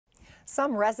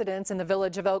Some residents in the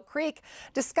village of Oak Creek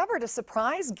discovered a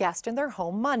surprise guest in their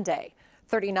home Monday.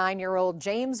 39-year-old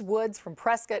James Woods from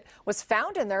Prescott was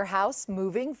found in their house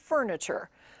moving furniture.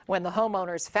 When the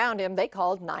homeowners found him, they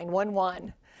called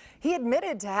 911. He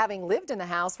admitted to having lived in the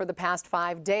house for the past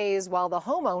 5 days while the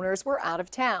homeowners were out of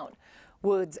town.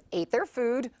 Woods ate their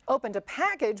food, opened a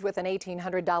package with an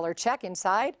 $1,800 check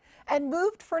inside, and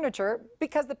moved furniture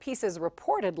because the pieces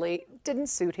reportedly didn't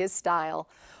suit his style.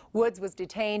 Woods was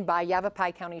detained by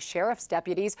Yavapai County Sheriff's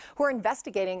deputies who are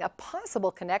investigating a possible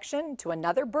connection to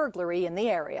another burglary in the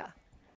area.